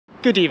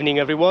Good evening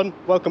everyone,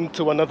 welcome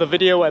to another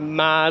video. I'm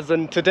Maz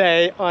and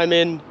today I'm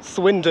in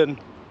Swindon.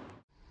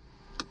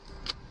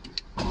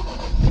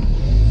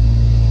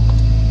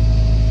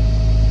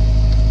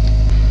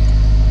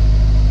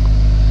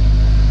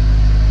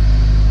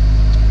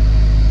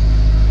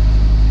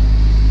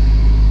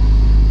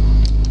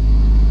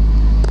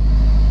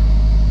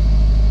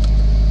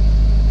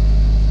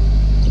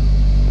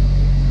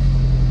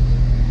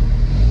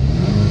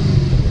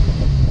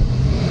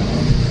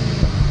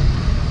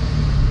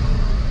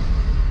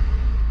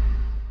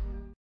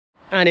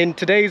 And in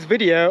today's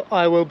video,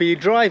 I will be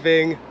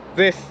driving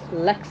this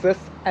Lexus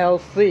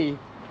LC,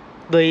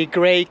 the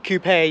grey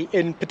coupe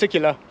in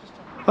particular.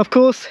 Of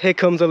course, here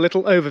comes a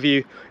little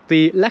overview.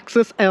 The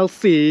Lexus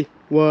LC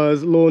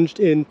was launched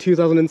in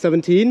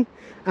 2017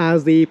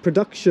 as the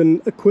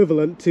production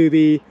equivalent to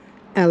the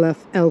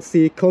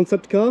LC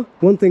concept car.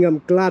 One thing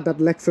I'm glad that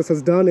Lexus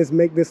has done is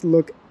make this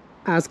look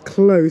as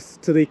close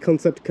to the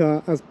concept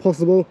car as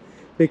possible,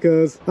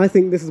 because I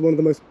think this is one of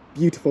the most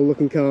beautiful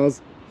looking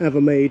cars ever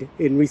made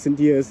in recent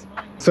years.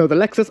 So the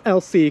Lexus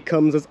LC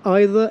comes as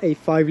either a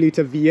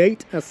 5-litre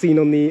V8 as seen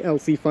on the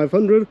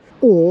LC500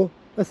 or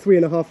a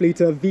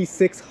 3.5-litre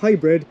V6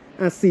 hybrid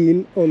as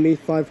seen on the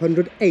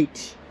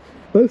 500H.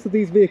 Both of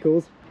these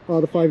vehicles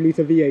are the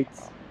 5-litre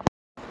V8s.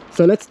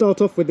 So let's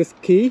start off with this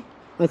key.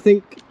 I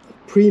think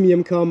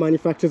premium car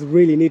manufacturers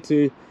really need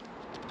to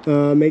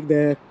make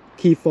their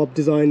key fob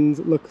designs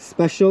look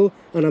special,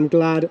 and I'm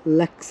glad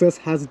Lexus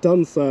has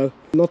done so.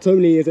 Not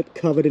only is it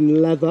covered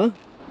in leather,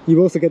 you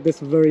also get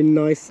this very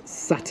nice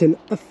satin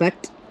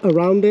effect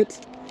around it,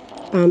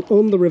 and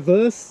on the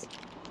reverse,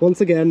 once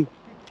again,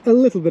 a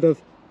little bit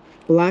of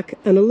black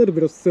and a little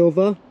bit of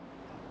silver,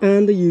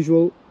 and the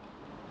usual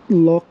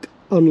lock,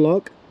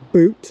 unlock,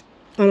 boot.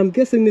 And I'm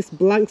guessing this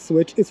blank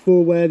switch is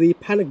for where the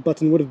panic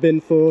button would have been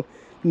for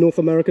North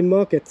American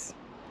markets.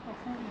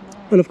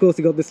 And of course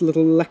you got this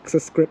little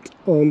Lexus script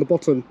on the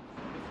bottom.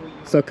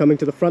 So coming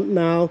to the front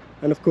now,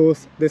 and of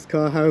course this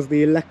car has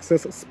the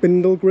Lexus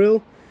spindle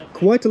grille.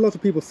 Quite a lot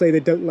of people say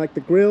they don't like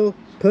the grille.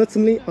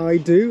 Personally, I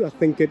do. I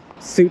think it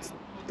suits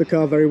the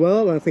car very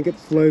well, and I think it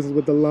flows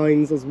with the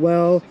lines as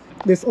well.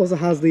 This also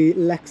has the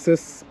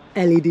Lexus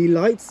LED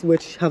lights,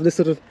 which have this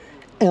sort of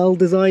L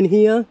design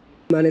here,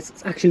 and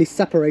it's actually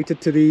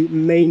separated to the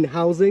main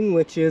housing,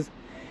 which is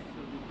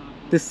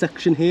this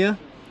section here.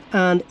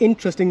 And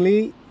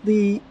interestingly,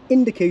 the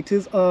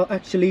indicators are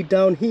actually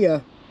down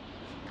here.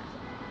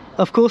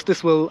 Of course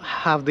this will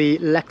have the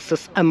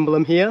Lexus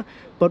emblem here,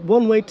 but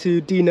one way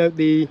to denote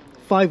the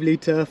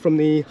 5-litre from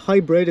the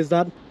hybrid is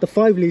that the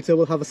 5-litre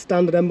will have a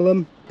standard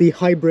emblem, the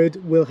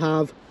hybrid will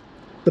have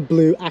the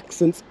blue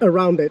accents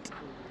around it.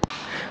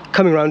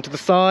 Coming around to the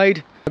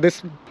side,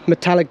 this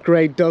metallic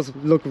grey does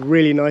look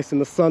really nice in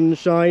the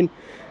sunshine.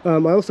 I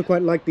also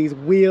quite like these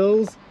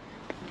wheels.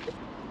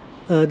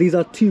 These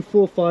are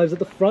 245s at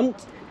the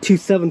front,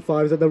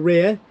 275s at the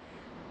rear,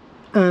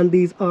 and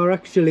these are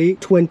actually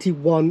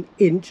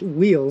 21-inch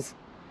wheels.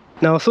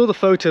 Now I saw the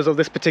photos of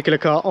this particular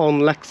car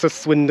on Lexus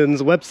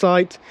Swindon's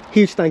website.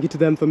 Huge thank you to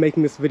them for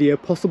making this video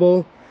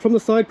possible. From the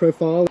side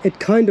profile, it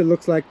kind of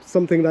looks like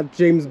something that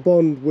James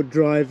Bond would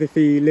drive if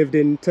he lived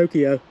in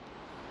Tokyo.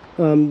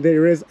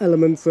 There is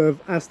elements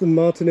of Aston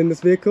Martin in this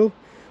vehicle,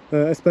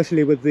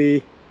 especially with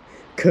the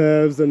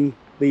curves and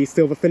the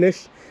silver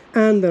finish.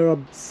 And there are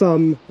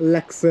some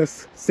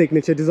Lexus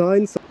signature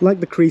designs, like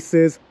the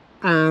creases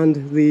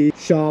and the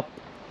sharp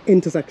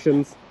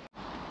intersections.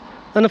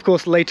 And of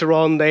course later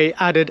on they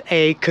added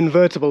a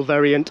convertible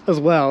variant as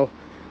well,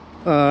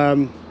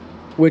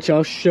 which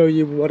I'll show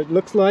you what it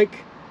looks like.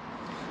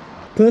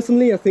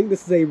 Personally, I think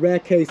this is a rare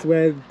case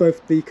where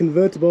both the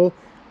convertible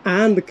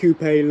and the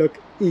coupe look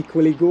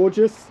equally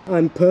gorgeous.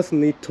 I'm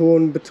personally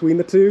torn between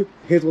the two.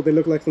 Here's what they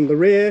look like from the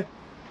rear.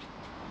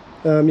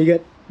 You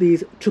get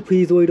these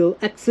trapezoidal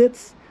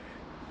exits.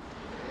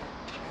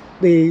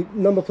 The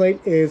number plate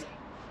is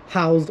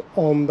housed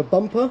on the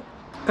bumper,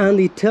 and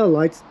the tail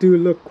lights do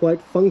look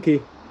quite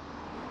funky.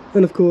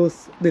 And of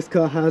course this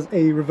car has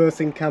a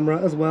reversing camera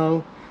as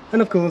well,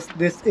 and of course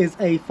this is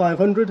a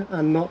 500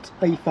 and not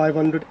a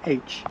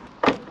 500H.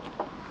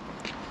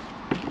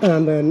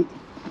 And then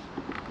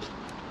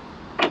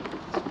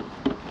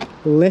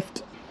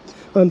lift.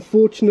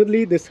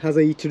 Unfortunately this has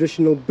a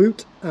traditional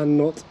boot and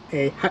not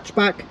a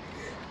hatchback,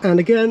 and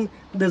again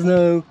there's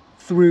no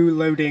through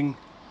loading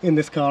in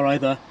this car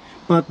either,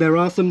 but there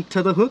are some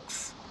tether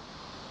hooks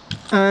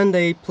and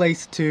a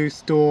place to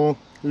store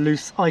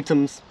loose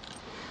items.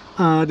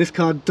 This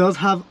car does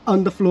have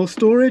underfloor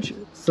storage,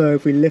 so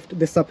if we lift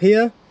this up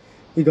here,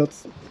 you got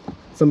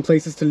some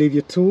places to leave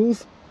your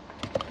tools,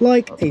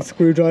 like a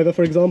screwdriver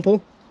for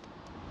example,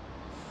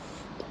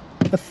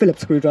 a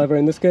Phillips screwdriver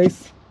in this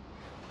case.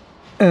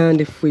 And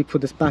if we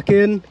put this back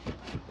in,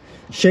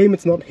 shame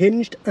it's not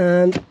hinged,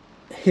 and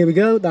here we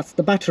go, that's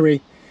the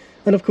battery.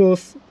 And of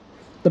course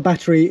the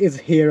battery is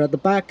here at the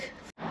back.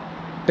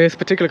 This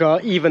particular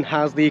car even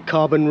has the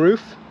carbon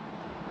roof,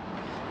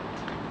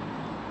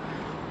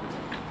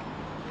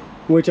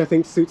 which I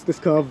think suits this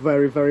car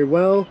very, very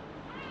well.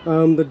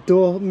 The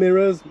door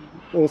mirrors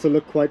also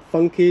look quite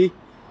funky.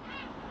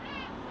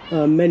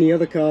 Many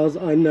other cars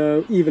I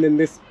know, even in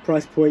this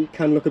price point,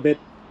 can look a bit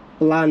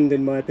bland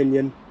in my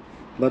opinion.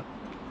 But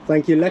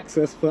thank you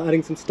Lexus for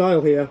adding some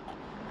style here.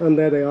 And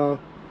there they are,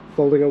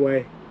 folding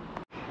away.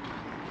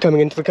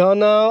 Coming into the car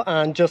now,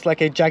 and just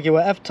like a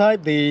Jaguar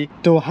F-Type, the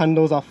door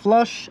handles are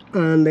flush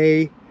and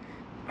they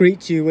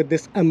greet you with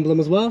this emblem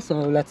as well. So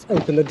let's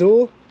open the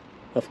door.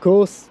 Of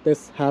course,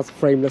 this has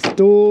frameless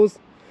doors,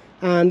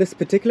 and this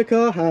particular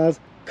car has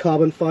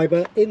carbon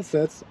fiber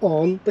inserts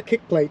on the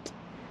kick plate.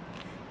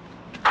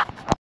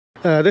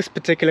 This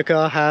particular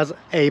car has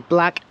a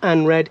black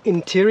and red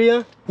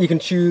interior. You can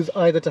choose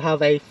either to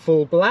have a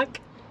full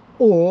black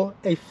or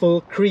a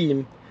full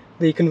cream.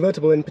 The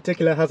convertible in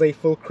particular has a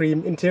full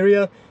cream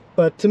interior,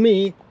 but to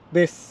me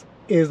this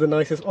is the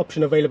nicest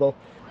option available.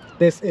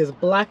 This is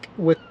black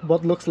with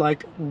what looks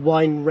like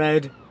wine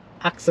red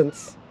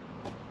accents.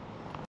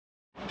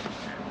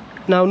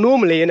 Now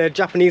normally in a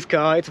Japanese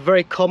car it's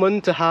very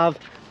common to have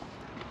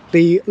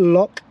the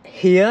lock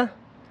here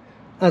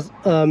as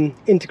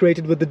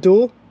integrated with the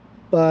door,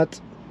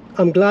 but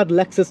I'm glad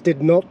Lexus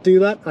did not do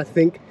that. I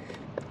think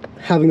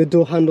having the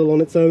door handle on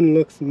its own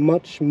looks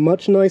much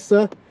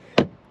nicer.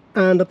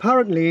 And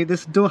apparently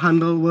this door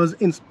handle was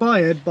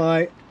inspired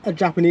by a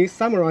Japanese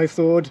samurai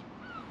sword.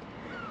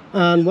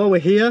 And while we're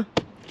here,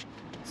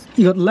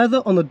 you got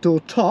leather on the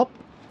door top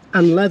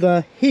and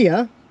leather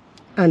here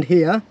and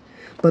here,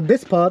 but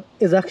this part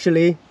is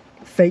actually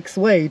fake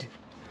suede.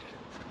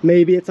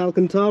 Maybe it's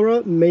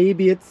Alcantara,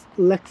 maybe it's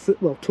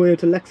Lexus, well,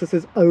 Toyota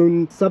Lexus's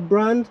own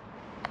sub-brand,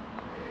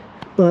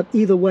 but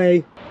either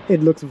way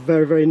it looks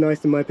very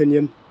nice in my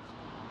opinion.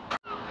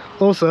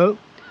 Also,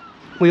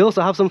 we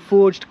also have some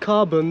forged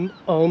carbon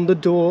on the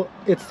door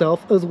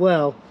itself as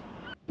well.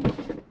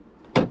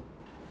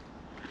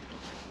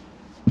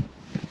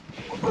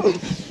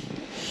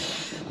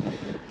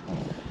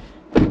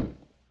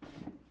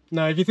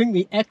 Now if you think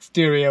the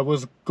exterior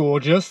was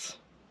gorgeous,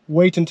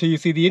 wait until you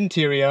see the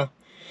interior.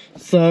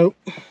 So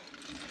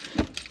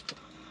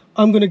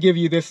I'm going to give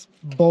you this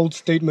bold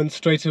statement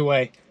straight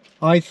away.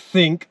 I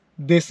think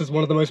this is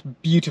one of the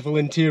most beautiful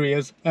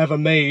interiors ever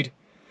made.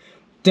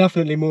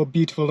 Definitely more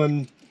beautiful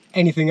than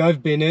anything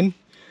I've been in,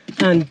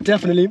 and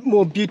definitely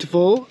more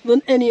beautiful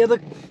than any other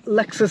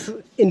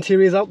Lexus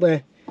interiors out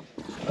there.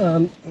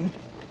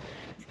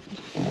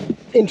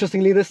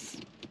 Interestingly, this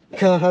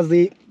car has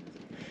the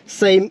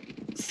same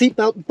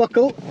seatbelt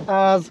buckle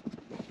as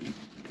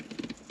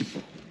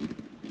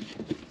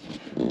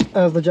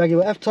the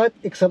Jaguar F-Type,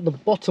 except the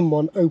bottom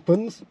one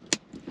opens.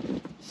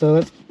 So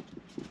let's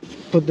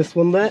put this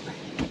one there,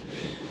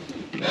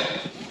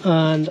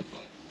 and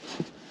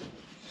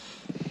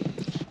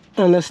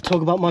let's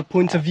talk about my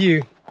point of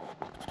view.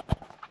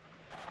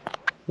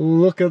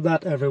 Look at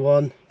that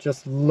everyone,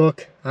 just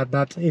look at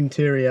that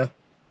interior.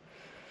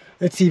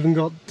 It's even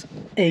got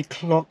a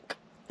clock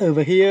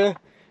over here.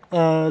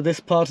 This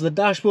part of the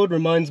dashboard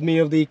reminds me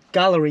of the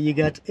gallery you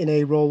get in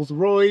a Rolls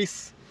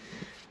Royce.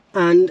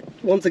 And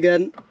once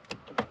again,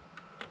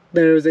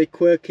 there is a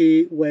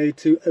quirky way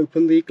to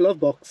open the glove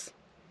box.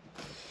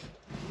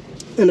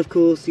 And of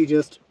course you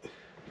just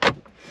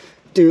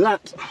do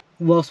that.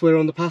 Whilst we're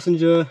on the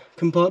passenger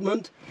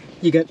compartment,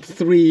 you get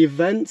 3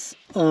 vents,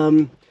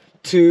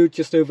 2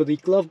 just over the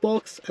glove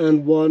box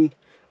and 1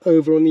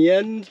 over on the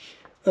end.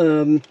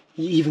 You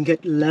even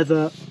get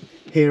leather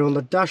here on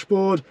the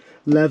dashboard,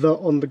 leather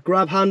on the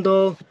grab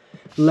handle,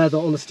 leather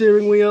on the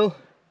steering wheel,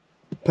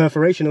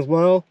 perforation as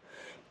well.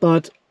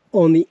 But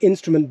on the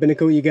instrument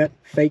binnacle you get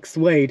fake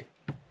suede,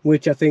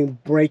 which I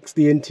think breaks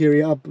the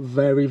interior up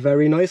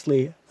very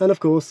nicely. And of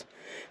course,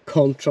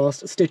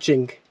 contrast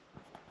stitching.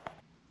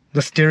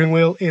 The steering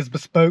wheel is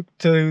bespoke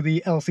to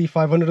the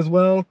LC500 as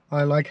well.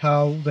 I like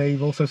how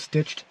they've also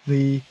stitched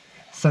the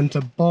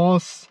center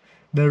boss.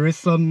 There is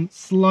some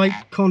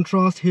slight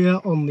contrast here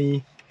on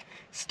the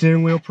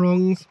steering wheel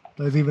prongs.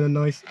 There's even a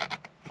nice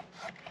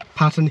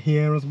pattern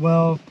here as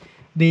well.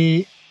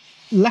 The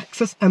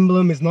Lexus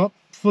emblem is not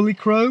fully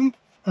chrome,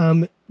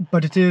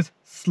 but it is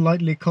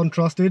slightly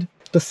contrasted.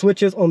 The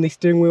switches on the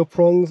steering wheel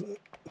prongs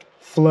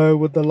flow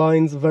with the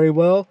lines very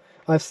well.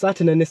 I've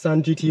sat in a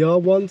Nissan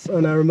GTR once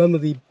and I remember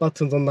the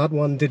buttons on that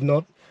one did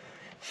not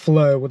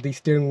flow with the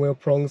steering wheel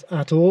prongs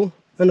at all.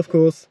 And of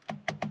course,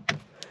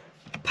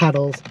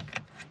 paddles,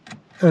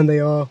 and they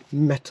are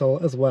metal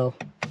as well.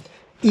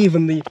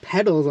 Even the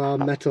pedals are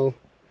metal,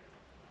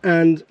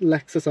 and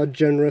Lexus are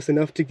generous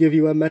enough to give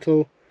you a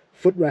metal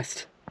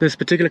footrest. This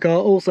particular car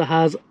also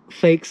has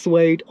fake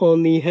suede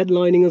on the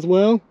headlining as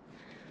well,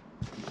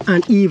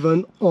 and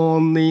even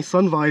on the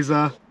sun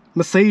visor.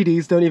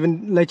 Mercedes don't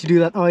even let you do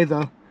that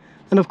either.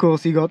 And of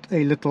course you got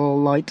a little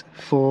light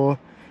for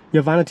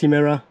your vanity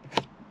mirror.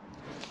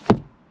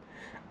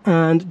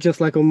 And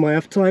just like on my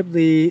F-Type,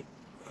 the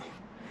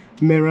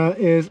mirror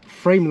is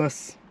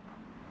frameless.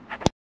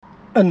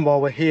 And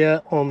while we're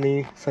here on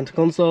the center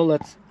console,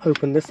 let's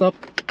open this up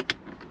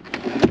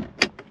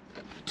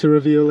to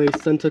reveal a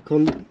center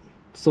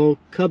console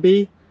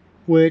cubby,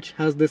 which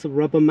has this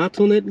rubber mat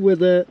on it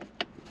with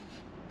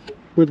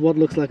what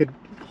looks like a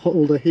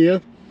holder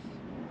here.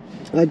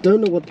 I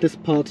don't know what this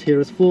part here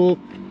is for.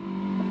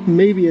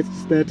 Maybe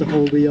it's there to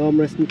hold the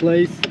armrest in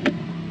place.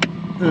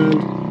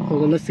 And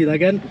hold on, let's see that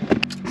again.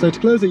 So to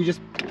close it, you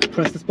just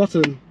press this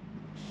button.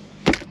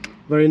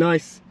 Very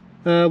nice.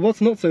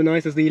 What's not so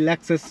nice is the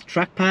Lexus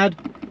trackpad.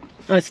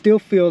 I still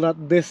feel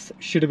that this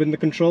should have been the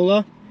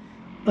controller.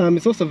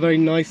 It's also very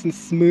nice and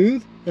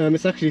smooth.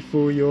 It's actually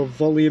for your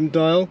volume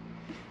dial.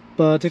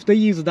 But if they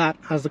use that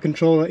as the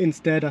controller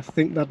instead, I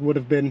think that would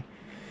have been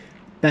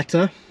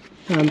better.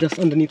 Just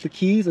underneath the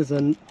keys is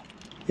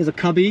a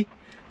cubby.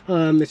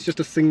 It's just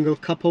a single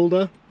cup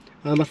holder.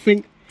 I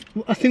think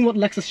what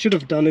Lexus should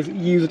have done is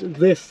used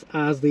this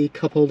as the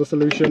cup holder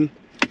solution.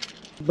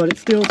 But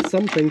it's still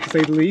something, to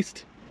say the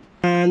least.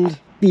 And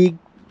the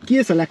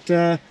gear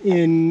selector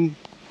in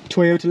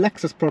Toyota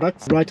Lexus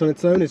products, right on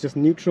its own is just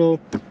neutral,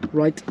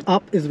 right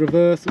up is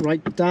reverse,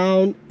 right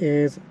down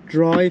is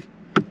drive,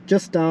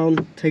 just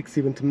down takes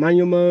you into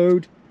manual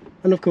mode,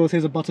 and of course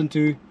here's a button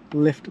to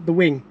lift the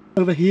wing.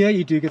 Over here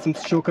you do get some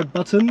shortcut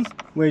buttons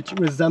which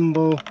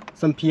resemble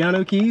some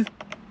piano keys,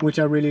 which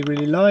I really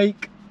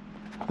like.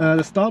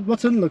 The start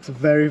button looks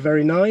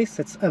very nice.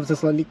 It's ever so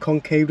slightly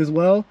concaved as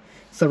well,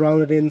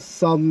 surrounded in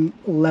some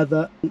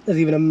leather. There's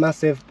even a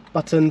massive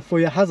button for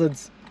your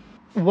hazards.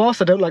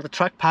 Whilst I don't like the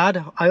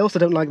trackpad, I also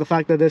don't like the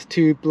fact that there's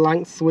two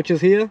blank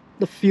switches here.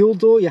 The fuel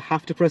door, you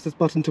have to press this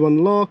button to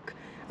unlock,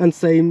 and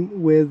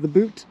same with the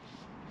boot.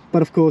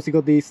 But of course you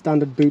got the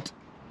standard boot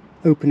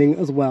opening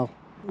as well.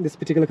 This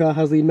particular car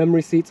has the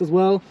memory seats as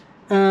well,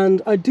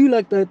 and I do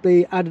like that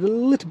they added a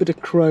little bit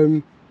of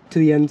chrome to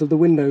the ends of the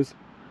windows.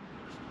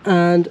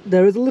 And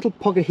there is a little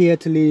pocket here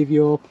to leave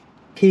your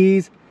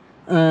keys,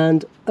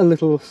 and a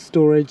little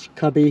storage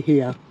cubby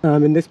here.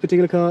 In this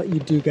particular car you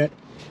do get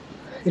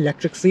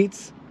electric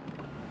seats,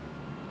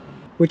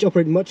 which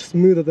operate much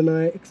smoother than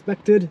I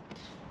expected,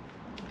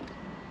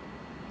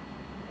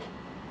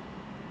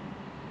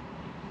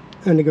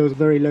 and it goes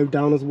very low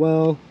down as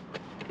well.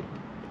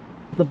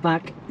 The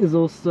back is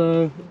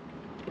also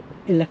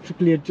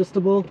electrically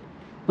adjustable,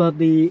 but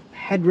the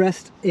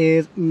headrest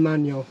is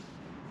manual.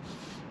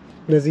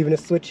 There's even a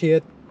switch here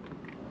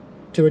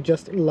to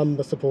adjust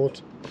lumbar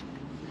support.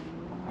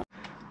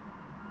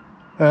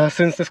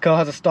 Since this car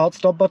has a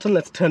start-stop button,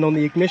 let's turn on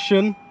the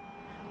ignition.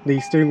 The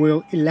steering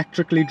wheel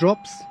electrically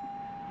drops,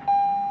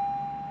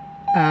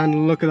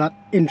 and look at that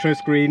intro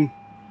screen.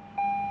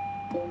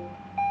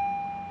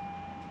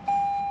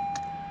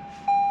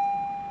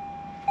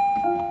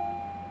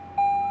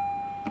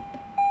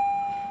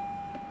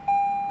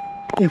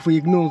 If we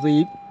ignore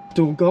the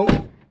door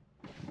gong,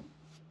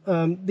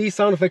 these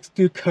sound effects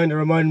do kind of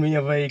remind me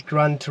of a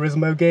Gran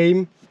Turismo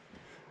game.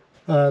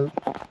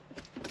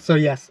 So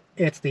yes,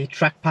 it's the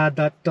trackpad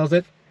that does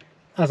it,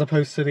 as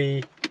opposed to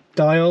the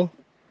dial.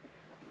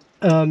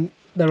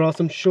 There are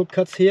some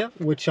shortcuts here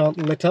which aren't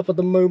lit up at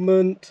the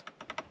moment,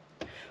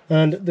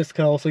 and this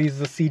car also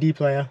uses a CD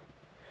player,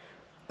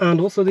 and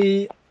also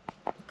the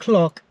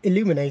clock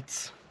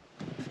illuminates.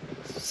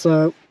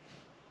 So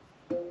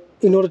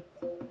in order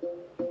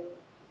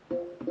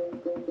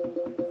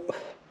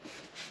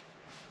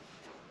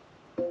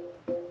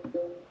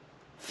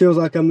feels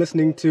like I'm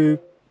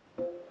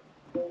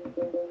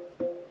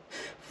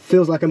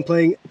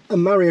playing a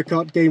Mario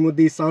Kart game with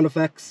these sound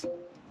effects.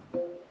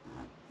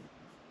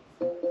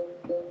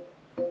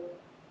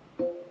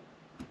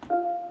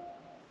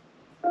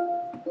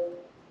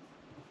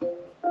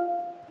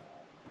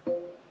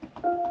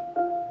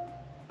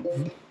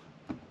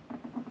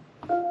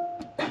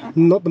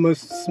 Not the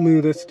most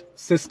smoothest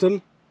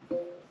system.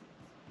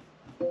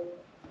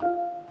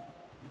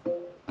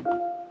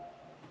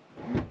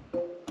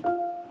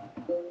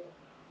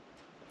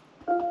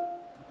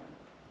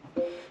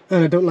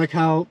 And I don't like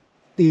how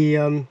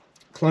the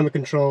climate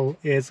control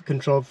is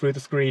controlled through the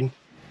screen.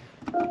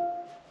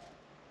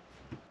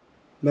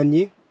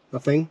 Menu,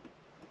 nothing.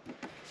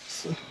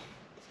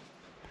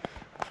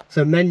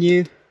 So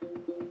menu.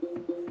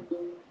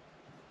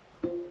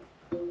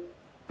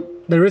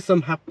 There is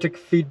some haptic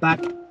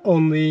feedback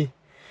on the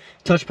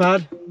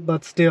touchpad,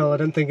 but still I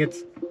don't think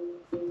it's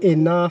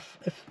enough.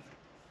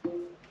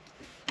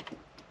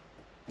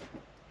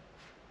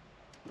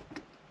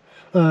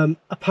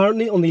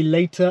 Apparently on the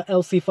later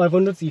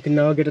LC500s you can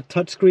now get a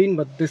touchscreen,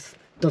 but this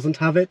doesn't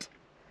have it.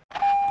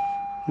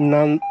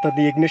 Now that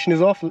the ignition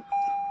is off,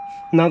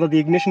 now that the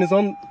ignition is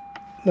on,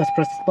 let's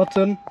press this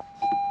button.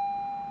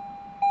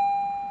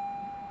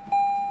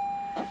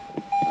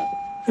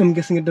 I'm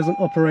guessing it doesn't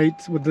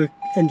operate with the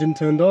engine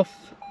turned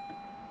off.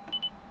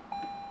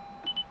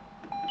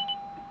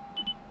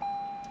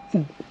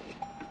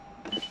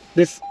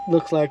 This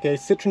looks like a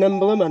Citroen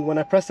emblem, and when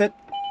I press it,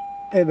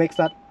 it makes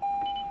that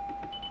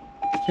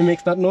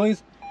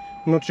noise.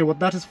 I'm not sure what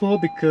that is for,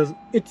 because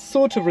it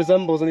sort of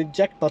resembles an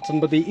eject button,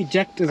 but the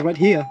eject is right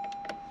here.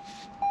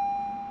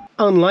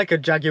 Unlike a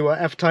Jaguar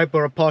F-Type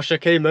or a Porsche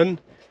Cayman,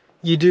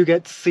 you do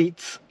get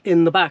seats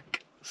in the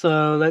back.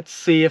 So let's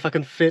see if I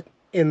can fit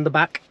in the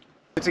back.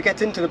 To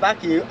get into the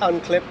back, you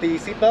unclip the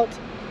seatbelt,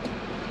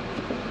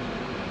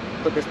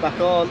 put this back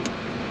on,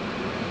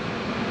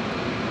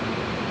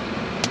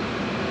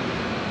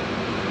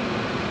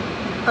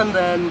 and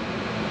then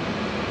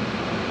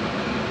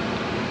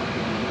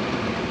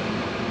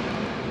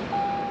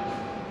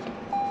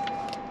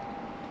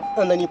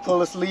you pull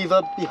this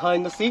lever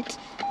behind the seat,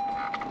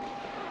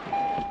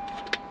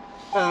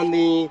 and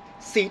the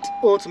seat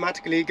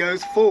automatically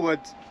goes forward.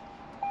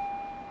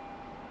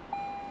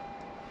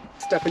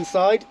 Step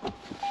inside.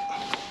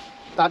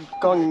 That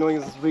gong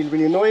noise is really,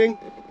 really annoying.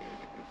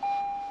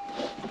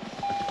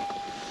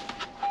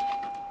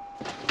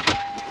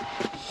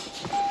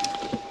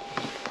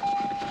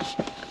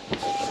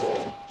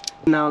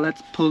 Now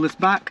let's pull this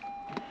back.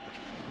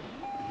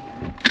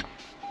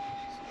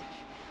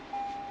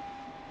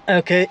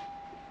 Okay.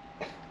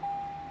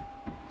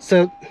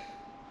 So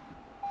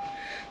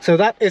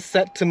that is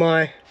set to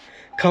my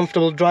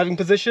comfortable driving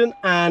position,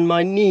 and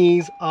my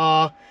knees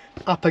are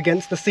up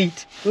against the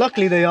seat.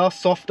 Luckily they are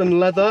soft and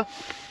leather,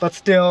 but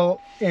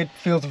still it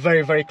feels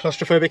very, very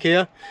claustrophobic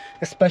here,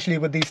 especially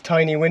with these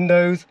tiny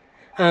windows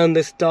and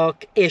this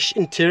dark-ish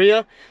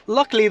interior.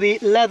 Luckily the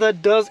leather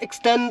does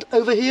extend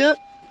over here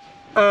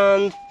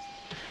and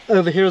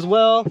over here as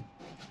well.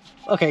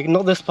 Okay,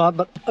 not this part,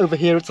 but over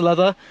here it's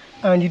leather,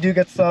 and you do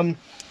get some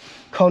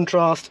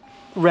contrast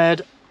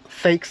red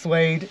fake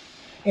suede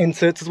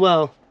inserts as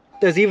well.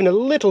 There's even a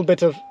little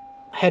bit of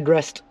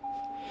headrest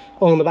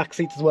on the back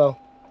seats as well,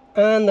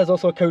 and there's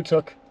also a coat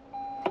hook.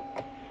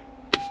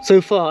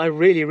 So far I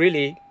really,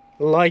 really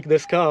like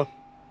this car.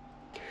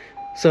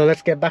 So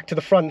let's get back to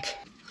the front.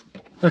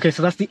 Okay,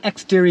 so that's the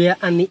exterior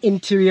and the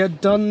interior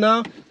done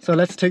now, so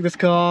let's take this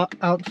car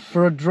out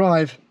for a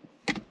drive.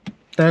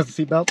 There's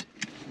the seatbelt,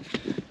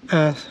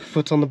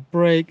 foot on the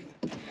brake,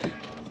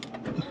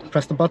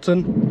 press the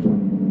button,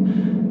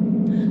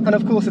 and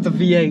of course it's a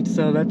V8,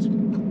 so let's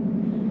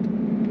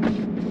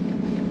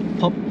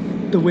pop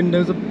the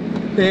windows a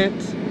bit,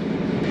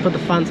 put the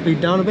fan speed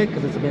down a bit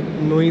because it's a bit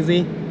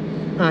noisy.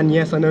 And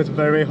yes, I know it's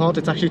very, very hot,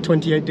 it's actually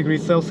 28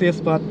 degrees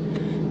Celsius, but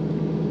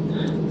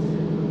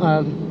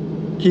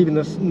keeping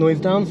this noise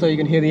down so you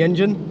can hear the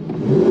engine.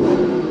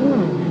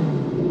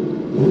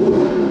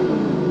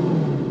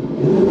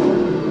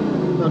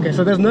 Okay,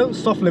 so there's no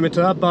soft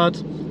limiter,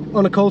 but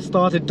on a cold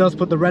start it does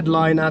put the red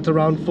line at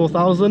around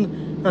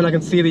 4,000, and I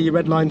can see the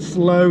red line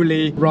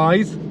slowly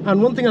rise.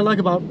 And one thing I like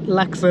about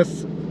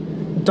Lexus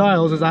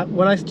dials is that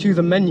when I choose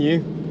a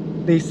menu,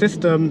 the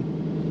system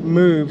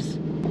moves.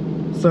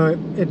 So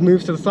it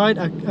moves to the side.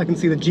 I can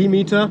see the G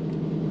meter,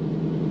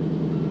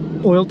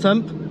 oil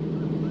temp,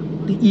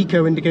 the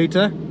eco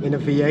indicator in a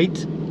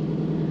V8,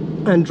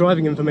 and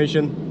driving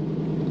information,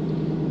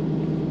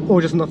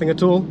 or just nothing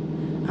at all,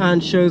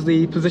 and shows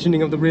the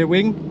positioning of the rear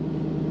wing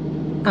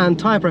and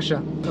tyre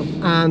pressure,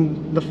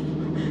 and the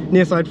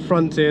near side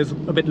front is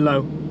a bit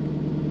low,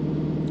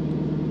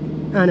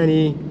 and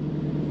any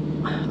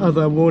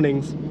other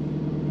warnings.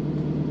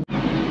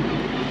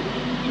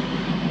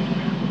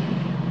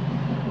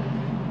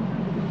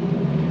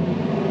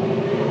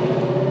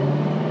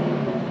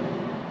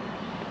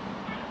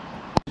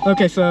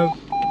 Okay, so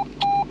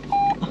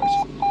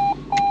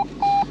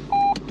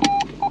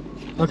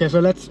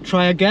let's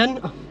try again.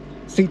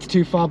 Seat's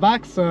too far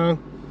back, so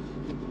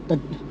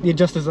the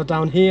adjusters are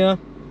down here.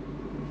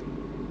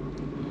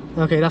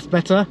 Okay, that's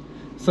better.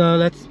 So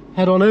let's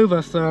head on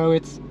over. So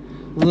it's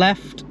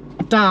left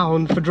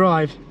down for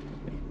drive.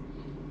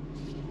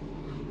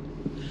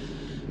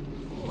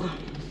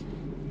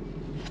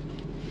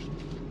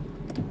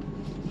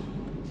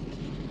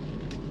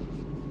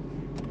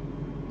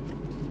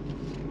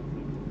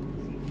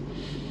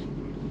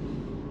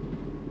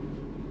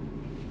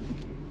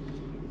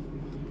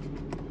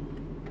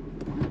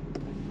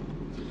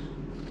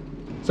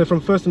 So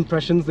from first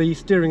impressions, the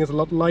steering is a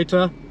lot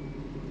lighter.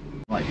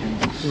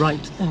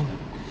 Right. Oh,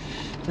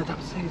 let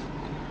that save.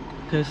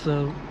 Okay,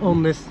 so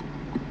on this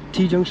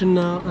T-junction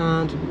now,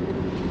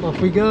 and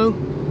off we go.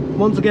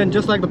 Once again,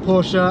 just like the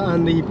Porsche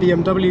and the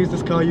BMWs,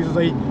 this car uses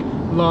a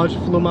large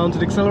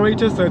floor-mounted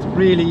accelerator, so it's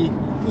really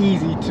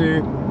easy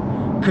to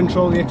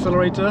control the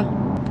accelerator,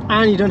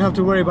 and you don't have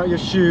to worry about your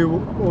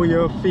shoe or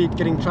your feet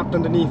getting trapped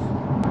underneath.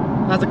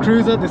 As a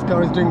cruiser, this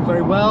car is doing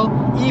very well.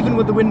 Even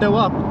with the window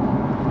up,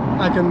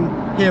 I can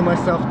hear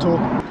myself talk.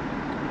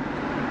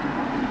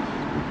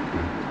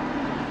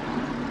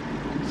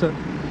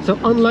 So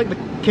unlike the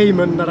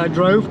Cayman that I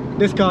drove,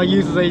 this car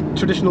uses a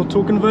traditional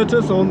torque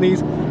converter, so on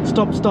these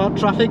stop-start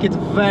traffic it's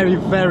very,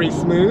 very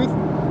smooth,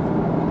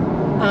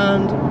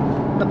 and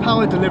the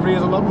power delivery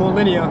is a lot more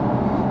linear.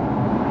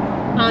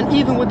 And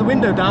even with the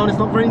window down, it's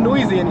not very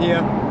noisy in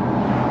here.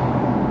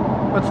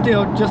 But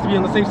still, just to be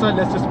on the safe side,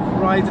 let's just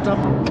rise it up.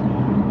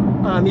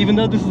 Even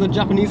though this is a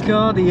Japanese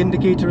car, the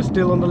indicator is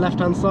still on the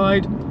left-hand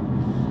side.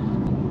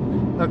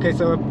 Okay,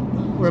 so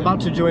we're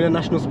about to join a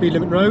national speed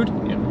limit road.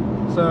 Yeah.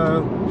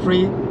 So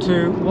 3,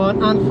 2,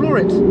 1, and floor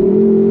it.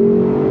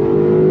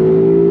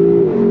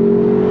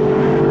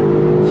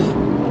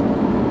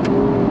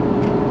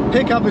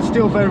 Pickup is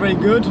still very, very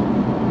good.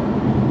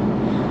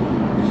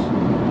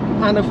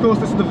 And of course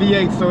this is the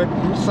V8, so it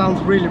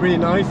sounds really, really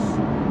nice.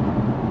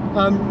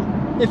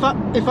 If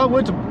I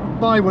were to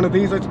buy one of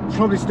these, it's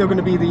probably still going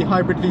to be the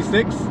hybrid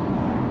V6,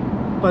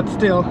 but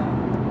still,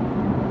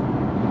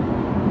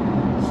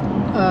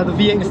 the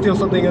V8 is still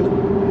something an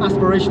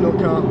aspirational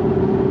car.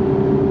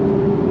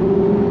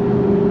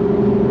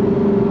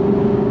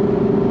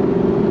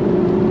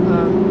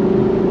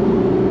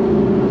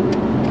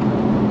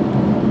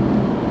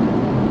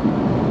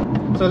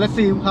 So let's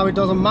see how it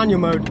does on manual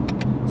mode.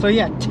 So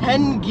yeah,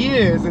 10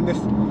 gears in this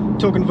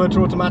torque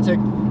converter automatic.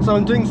 So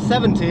I'm doing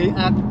 70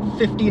 at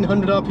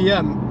 1500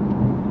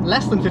 RPM.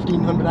 Less than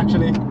 1500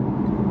 actually.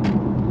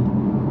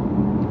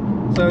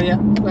 So yeah,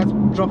 let's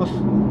drop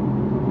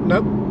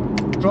nope.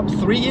 Drop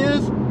 3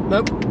 gears.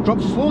 Nope. Drop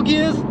 4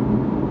 gears.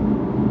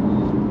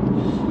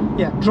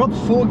 Yeah, drop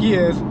 4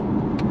 gears.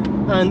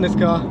 And this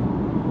car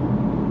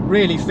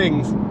really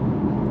sings.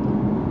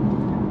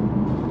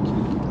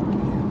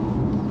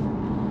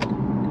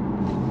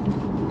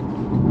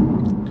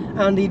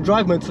 And the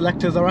drive mode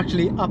selectors are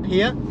actually up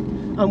here.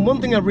 And one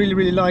thing I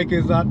really like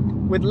is that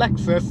with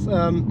Lexus,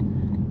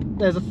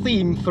 there's a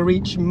theme for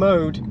each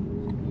mode.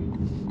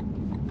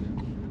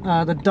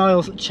 The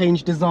dials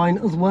change design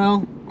as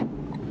well.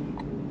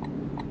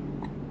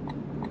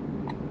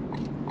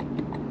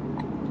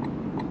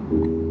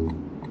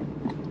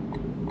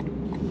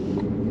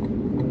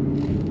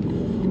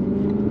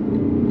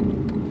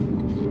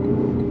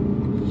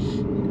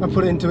 I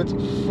put it into its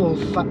full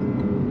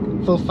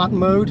fat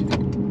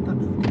mode.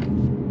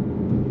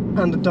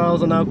 And the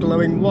dials are now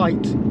glowing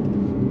white.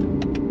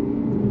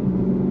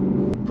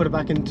 Put it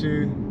back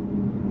into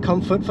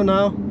comfort for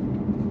now.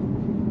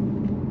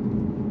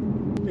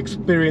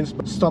 Experienced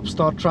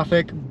stop-start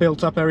traffic,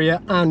 built-up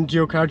area and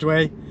dual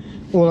carriageway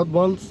all at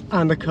once,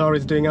 and the car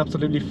is doing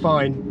absolutely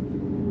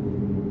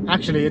fine.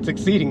 Actually, it's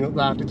exceeding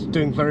that. It's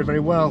doing very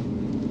well.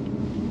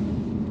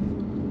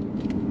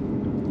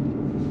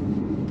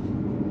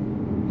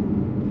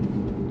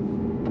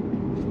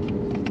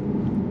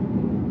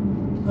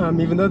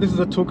 Even though this is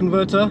a torque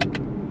converter,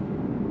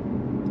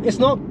 it's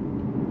not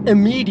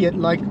immediate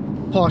like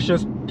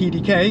Porsche's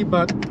PDK,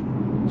 but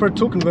for a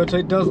torque converter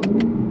it does...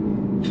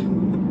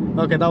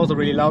 Okay, that was a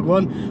really loud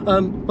one.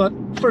 But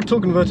for a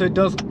torque converter it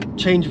does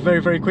change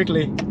very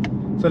quickly.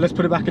 So let's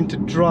put it back into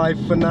drive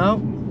for now.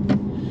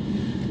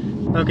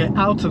 Okay,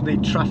 out of the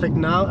traffic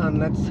now, and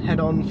let's head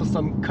on for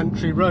some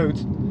country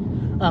roads.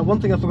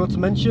 One thing I forgot to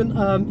mention,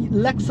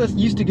 Lexus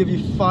used to give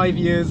you 5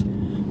 years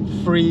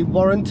free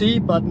warranty,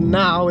 but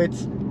now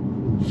it's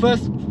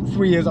first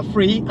 3 years are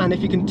free, and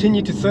if you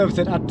continue to service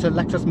it at a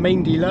Lexus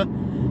main dealer,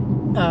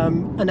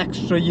 an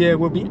extra year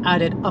will be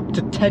added up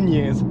to 10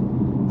 years.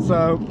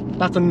 So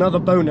that's another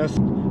bonus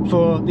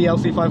for the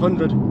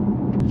LC500.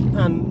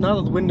 And now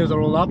that the windows are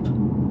all up,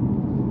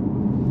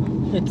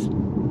 it's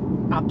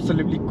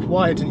absolutely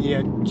quiet in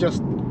here,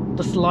 just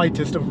the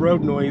slightest of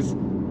road noise.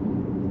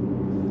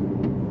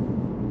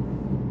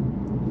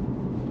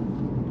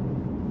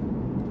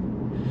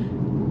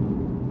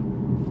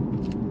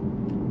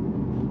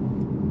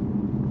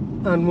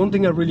 And one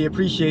thing I really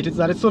appreciate is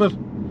that it sort of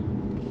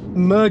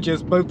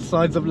merges both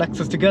sides of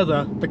Lexus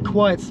together. The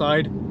quiet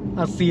side,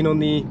 as seen on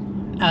the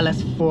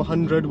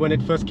LS400 when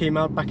it first came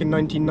out back in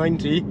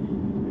 1990,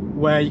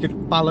 where you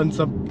could balance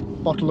a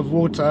bottle of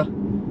water,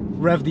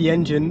 rev the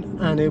engine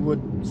and it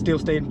would still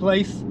stay in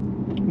place,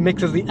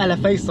 mixes the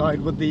LFA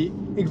side with the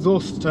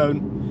exhaust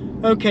tone.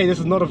 Okay, this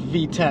is not a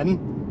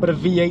V10, but a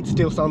V8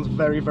 still sounds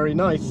very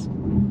nice.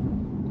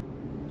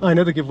 I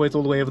know the giveaway's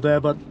all the way over there,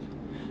 but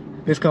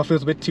this car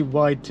feels a bit too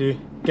wide to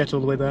get all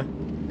the way there.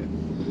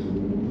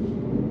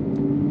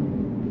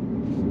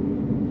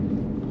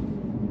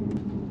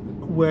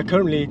 We're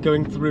currently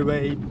going through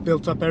a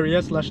built-up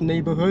area /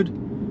 neighbourhood,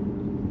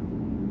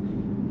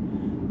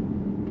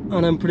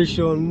 and I'm pretty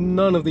sure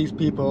none of these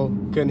people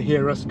can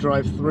hear us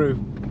drive through.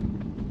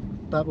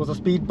 That was a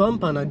speed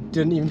bump and I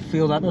didn't even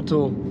feel that at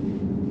all.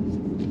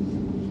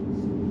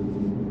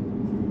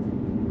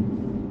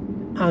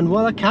 And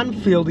while I can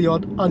feel the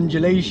odd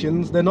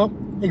undulations, they're not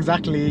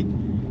exactly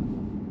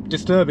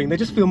disturbing. They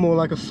just feel more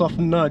like a soft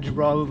nudge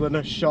rather than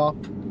a sharp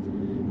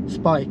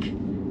spike.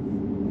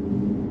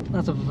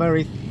 That's a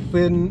very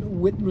thin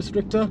width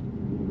restrictor.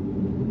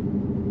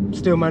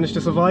 Still managed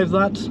to survive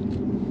that.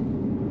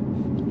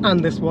 And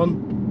this one.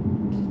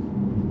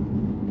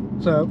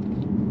 So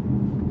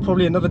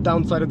probably another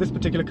downside of this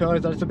particular car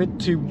is that it's a bit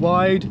too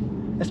wide,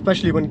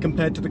 especially when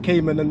compared to the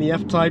Cayman and the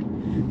F-Type.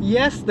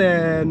 Yes,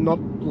 they're not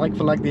like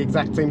for like the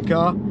exact same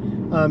car.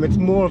 It's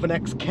more of an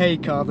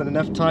XK car than an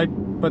F-Type,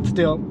 but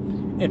still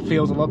it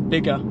feels a lot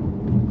bigger.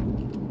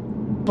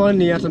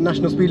 Finally at a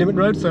national speed limit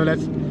road, so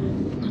let's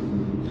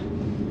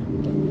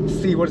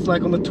see what it's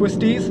like on the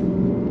twisties.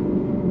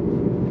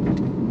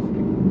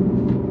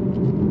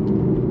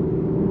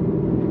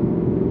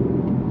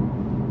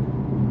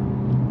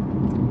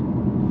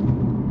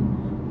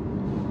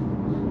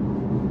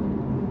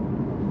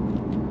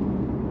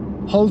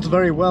 Holds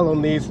very well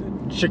on these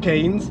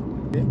chicanes.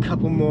 A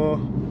couple more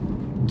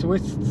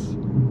twists.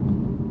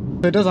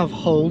 It does have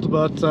hold,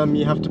 but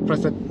you have to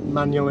press it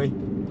manually.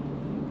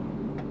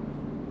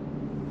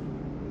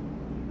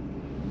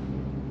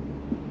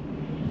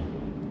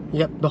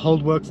 Yep, the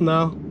hold works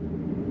now.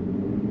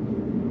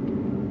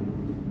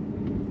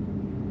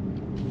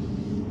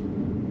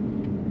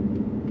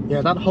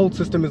 Yeah, that hold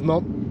system is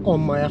not on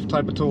my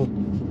F-Type at all.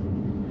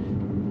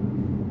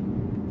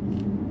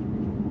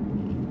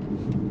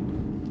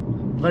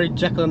 Very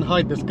Jekyll and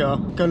Hyde, this car.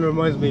 Kind of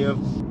reminds me of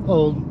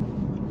old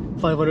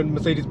 500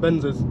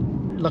 Mercedes-Benz's.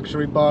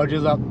 Luxury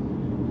barges that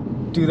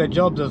do their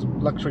jobs as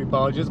luxury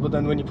barges, but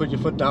then when you put your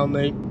foot down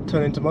they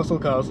turn into muscle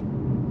cars,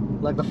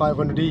 like the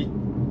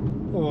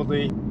 500e or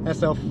the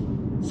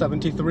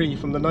SF73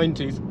 from the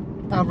 90s.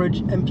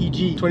 Average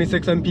MPG,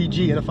 26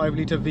 MPG in a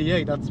 5-litre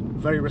V8, that's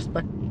very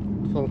respectful.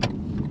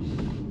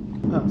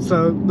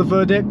 So the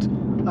verdict,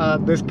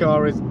 this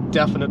car is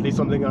definitely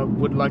something I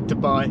would like to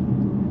buy.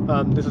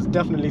 This is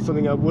definitely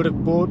something I would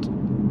have bought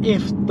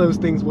if those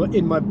things were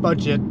in my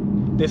budget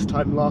this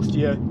time last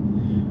year.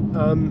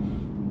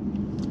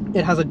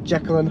 It has a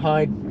Jekyll and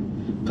Hyde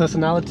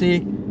personality.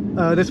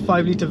 This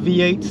 5-litre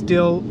V8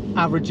 still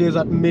averages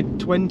at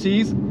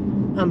mid-20s,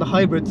 and the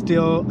hybrid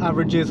still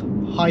averages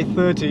high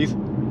 30s.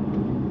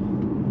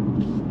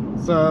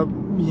 So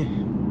yeah,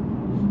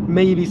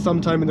 maybe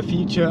sometime in the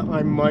future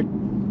I might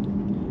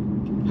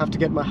have to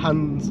get my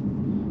hands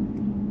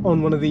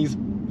on one of these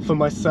for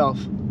myself.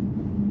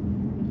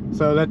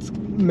 So let's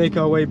make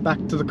our way back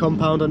to the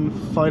compound and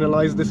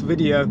finalize this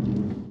video.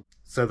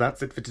 So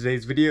that's it for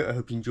today's video. I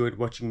hope you enjoyed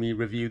watching me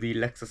review the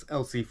Lexus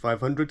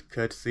LC500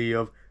 courtesy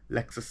of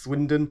Lexus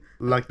Swindon.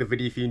 Like the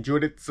video if you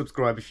enjoyed it,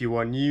 subscribe if you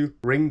are new,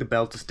 ring the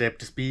bell to stay up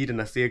to speed,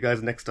 and I'll see you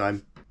guys next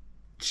time.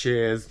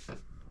 Cheers.